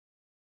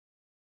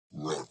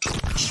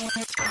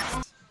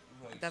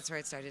That's where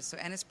it started. So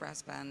Ennis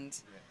Brass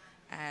Band,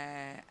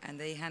 and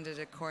they handed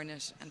a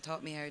cornet and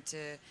taught me how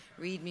to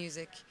read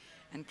music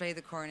and play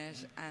the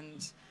cornet.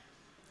 And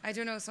I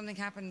don't know, something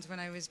happened when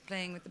I was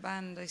playing with the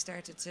band. I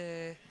started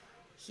to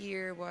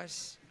hear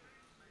what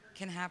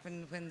can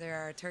happen when there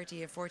are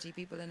 30 or 40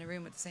 people in a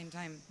room at the same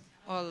time,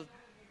 all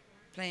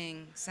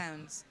playing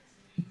sounds.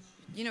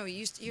 You know,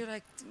 you're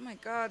like, oh my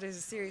God, there's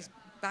a serious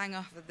bang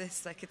off of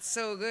this. Like, it's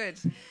so good.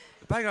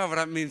 Bang off of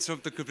that means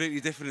something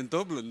completely different in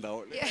Dublin,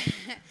 though. Yeah,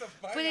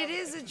 but it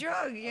is a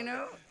drug, you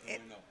know.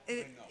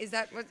 Is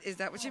that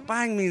what you mean?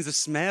 Bang means a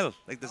smell.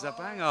 Like there's a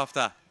bang off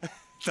that.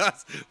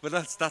 That's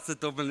a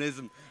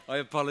Dublinism. I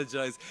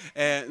apologise.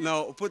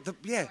 No, but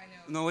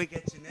no, I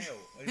get you now.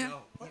 I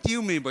know. What do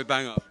you mean by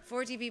bang off?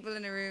 40 people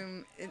in a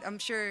room. I'm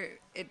sure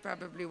it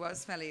probably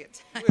was smelly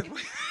at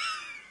times.